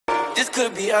this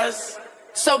could be us.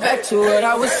 So back to what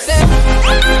I was saying.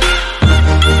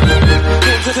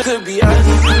 Could be us.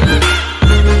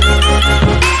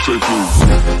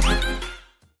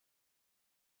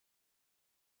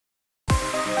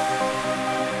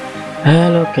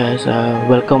 Hello guys,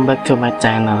 welcome back to my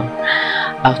channel.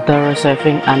 After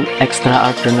receiving an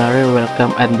extraordinary welcome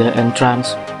at the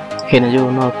entrance, Hinyu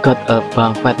got a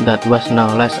banquet that was no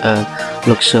less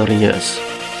luxurious.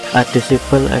 A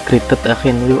disciple greeted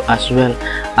Hinyu as well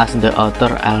as the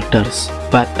other elders,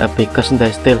 but because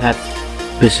they still had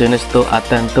business to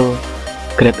attend to,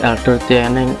 Great Elder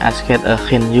Tianning asked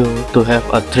Hinyu to have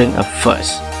a drink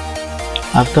first.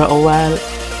 After a while,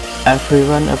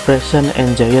 everyone present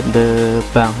enjoyed the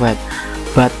banquet,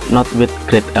 but not with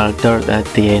Great Elder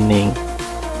Tianning.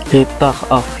 He talked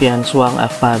of Yan Shuang, a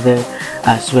father,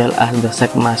 as well as the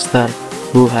sect master,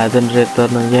 who hadn't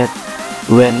returned yet.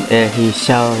 When he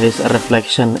saw his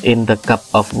reflection in the cup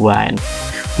of wine,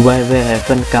 why they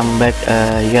haven't come back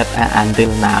yet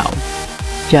until now.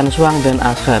 Yan Shuang then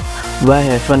asked, why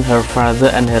haven't her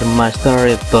father and her master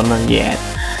returned yet?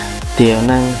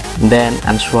 Tianning then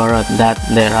answered that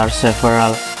there are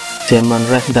several demon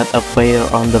races that appear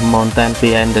on the mountain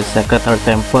behind the sacred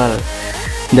temple.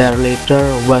 Their leader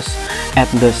was at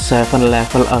the 7th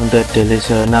level of the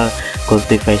delusional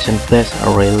cultivation-based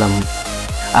realm.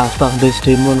 Although these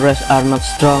demon races are not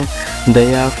strong,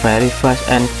 they are very fast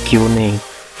and cunning.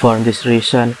 For this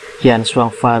reason, Yan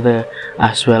Shuang's father,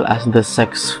 as well as the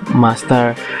sect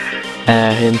master,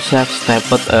 himself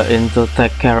stepped in to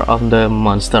take care of the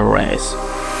monster race.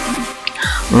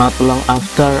 Not long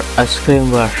after, a scream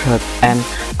was heard and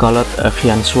called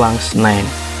Yan Shuang's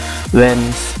name. When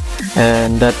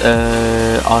that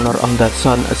owner of that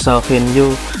son saw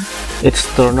Hinyu, it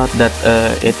turned out that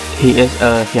he is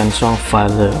Yan Shuang's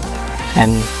father,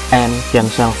 and Yan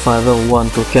Shuang's father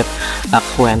want to get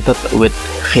acquainted with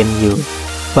Hinyu,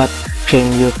 but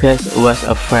Hinyu's case was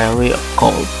very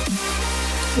cold.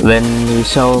 When he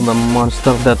saw the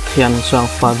monster that Yan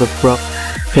Shuang's father broke,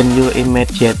 Hinyu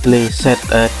immediately set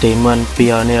a demon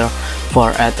pioneer for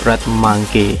a red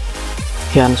monkey.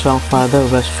 Yan Shuang's father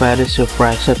was very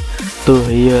surprised to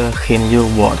hear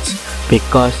Hinyu's words,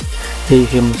 because he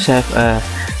himself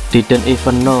didn't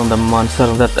even know the monster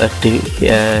that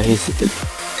is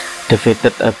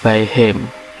defeated by him.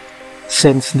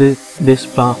 Since this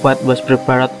banquet was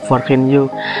prepared for Hinyu,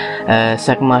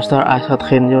 sect master asked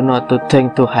Hinyu not to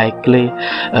think too highly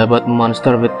about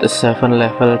monster with a 7th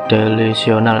level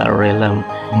delusional realm.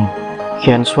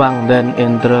 Yan Shuang then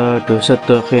introduced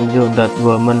to Hinyu that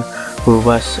woman who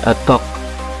was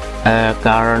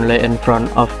currently in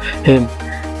front of him.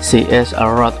 She is a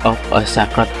rod of a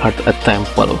sacred heart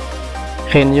temple.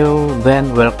 Hinyu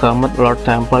then welcomed Lord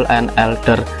Temple and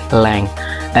Elder Lang,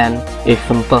 and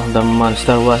even though the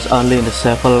monster was only the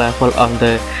 7th level of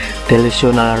the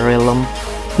delusional realm,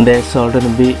 they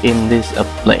shouldn't be in this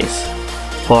place.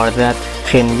 For that,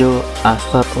 Hinyu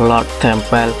asked Lord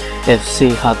Temple if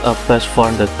she had a place for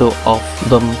the two of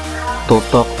them to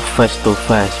talk face to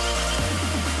face.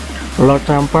 Lord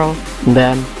Temple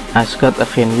then asked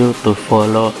Hinyu to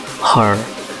follow her.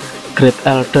 Great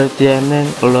Elder Tianning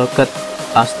looked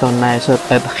astonished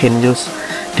at Hinyu's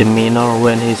demeanor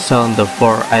when he saw the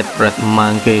 4-eyed red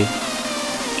monkey.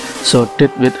 So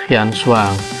did with Yan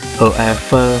Shuang.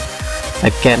 However, I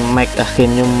can make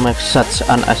Hinyu make such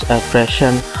an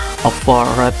expression of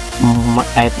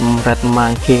 4-eyed red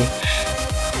monkey.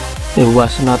 It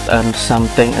was not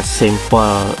something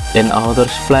simple. In other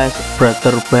place,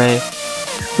 Brother Bay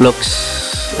looks,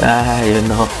 you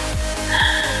know.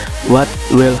 What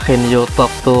will Hinyu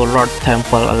talk to Lord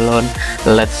Temple alone?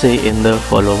 Let's see in the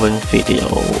following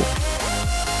video.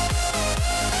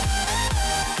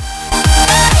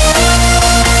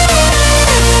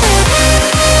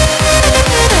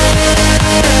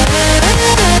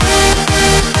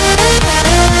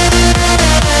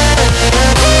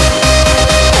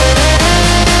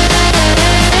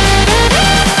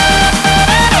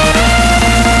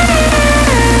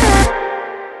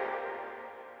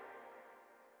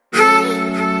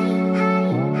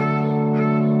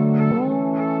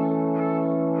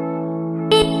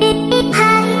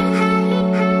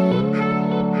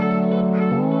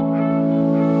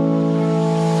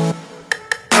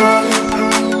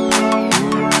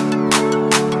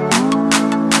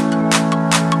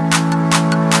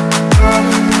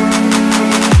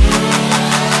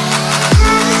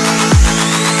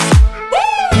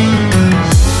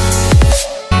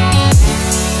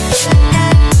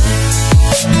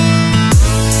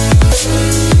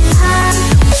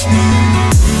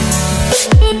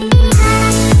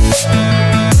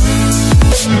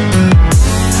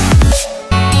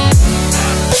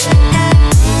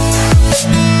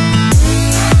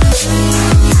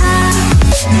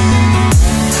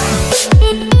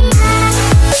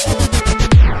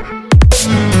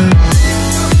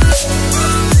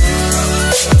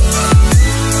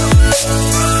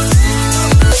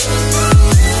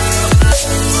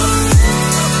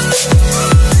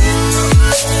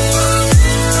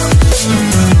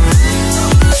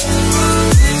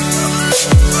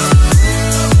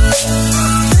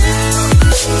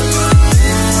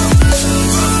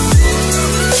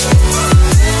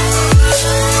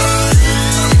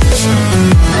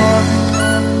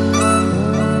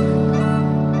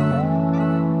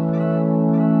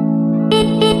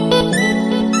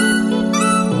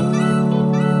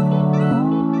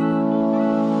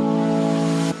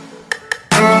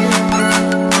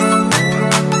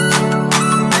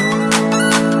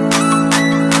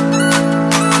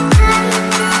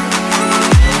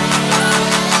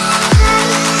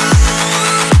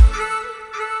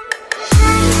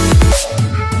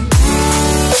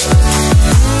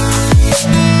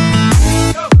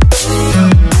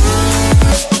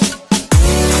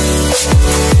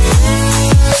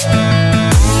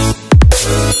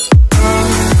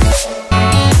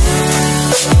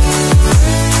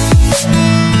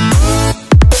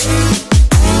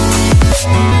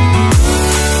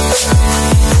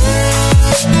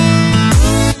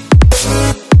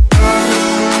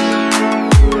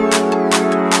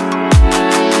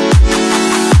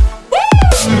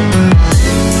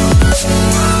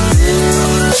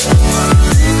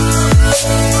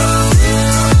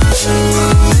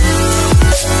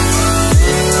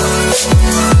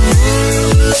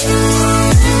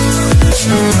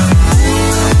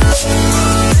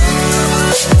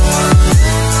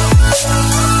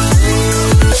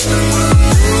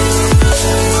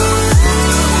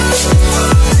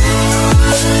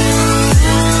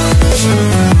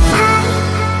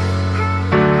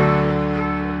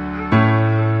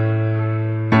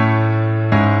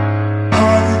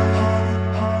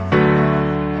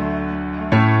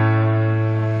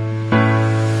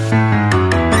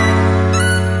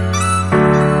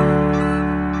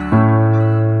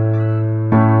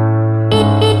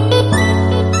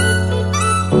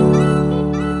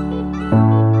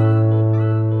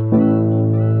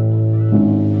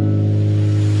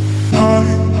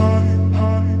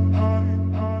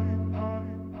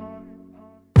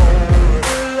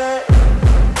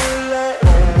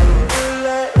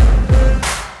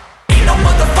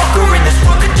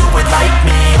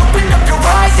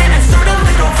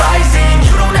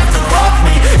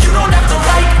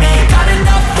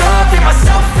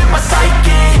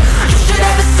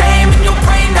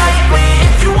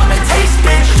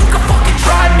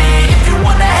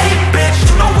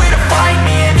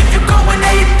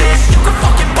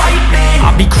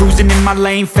 my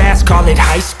lane fast, call it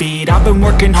high speed. I've been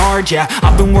working hard, yeah,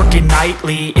 I've been working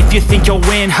nightly. If you think you'll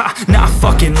win, ha, not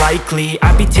fucking likely.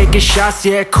 I be taking shots,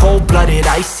 yeah, cold-blooded,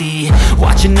 icy.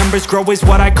 Watching numbers grow is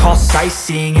what I call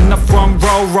sightseeing. In the front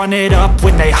row, run it up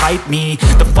when they hype me.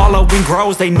 The following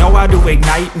grows, they know how to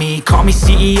ignite me. Call me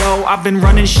CEO, I've been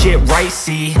running shit right,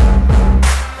 see.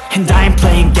 And I ain't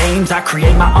playing games, I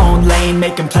create my own lane,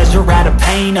 making pleasure out of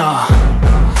pain,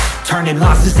 turning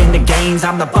losses into gains.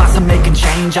 I'm the boss, I'm making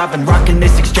change. I've been rocking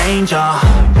this exchange,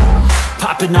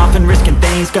 popping off and risking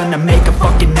things. Gonna make a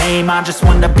fucking name. I just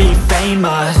wanna be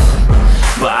famous,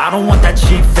 but I don't want that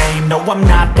cheap fame. No, I'm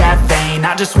not that vain.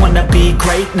 I just wanna be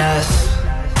greatness.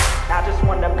 I just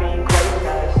wanna be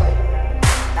greatness.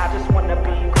 I just wanna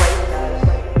be greatness.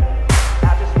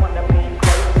 I just wanna be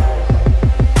greatness.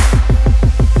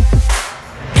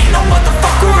 Ain't no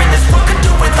motherfucker in this world could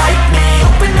do it like me.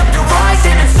 Open up your eyes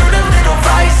and insert a little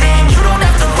rising. You don't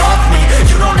have to love me,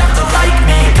 you don't have to like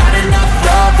me. Got enough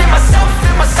love in myself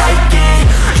and my psyche.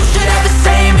 You should have the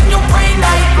same in your brain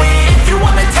nightly. If you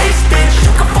wanna taste, bitch,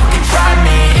 you can fucking try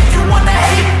me. If you wanna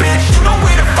hate, bitch, you know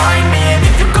where to find me. And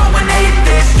if you go and hate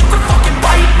this, you can fucking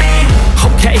bite me.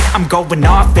 Okay, I'm going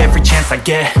off every chance I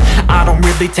get. I don't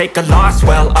really take a loss,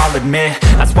 well, I'll admit.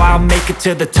 That's why I'll make it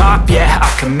to the top, yeah, I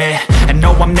commit. And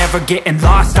no, I'm never getting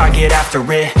lost, I get after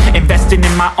it. Investing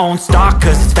in my own stock,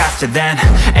 cause it's faster than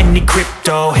any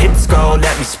crypto hits go,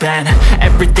 let me spend.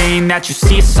 Everything that you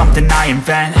see is something I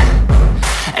invent,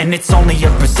 and it's only a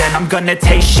percent. I'm gonna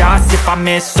take shots, if I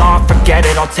miss all, forget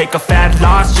it. I'll take a fat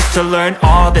loss just to learn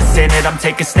all that's in it. I'm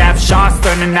taking snapshots,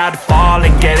 learning how to fall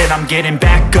and get it. I'm getting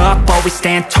back up, always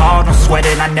stand tall, don't sweat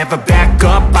it. I never back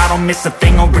up, I don't miss a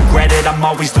thing or regret it. I'm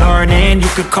always learning, you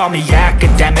could call me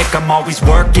academic. I'm always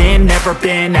working, never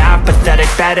been apathetic.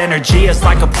 Bad energy is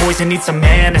like a poison, needs some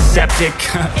antiseptic.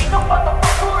 Ain't no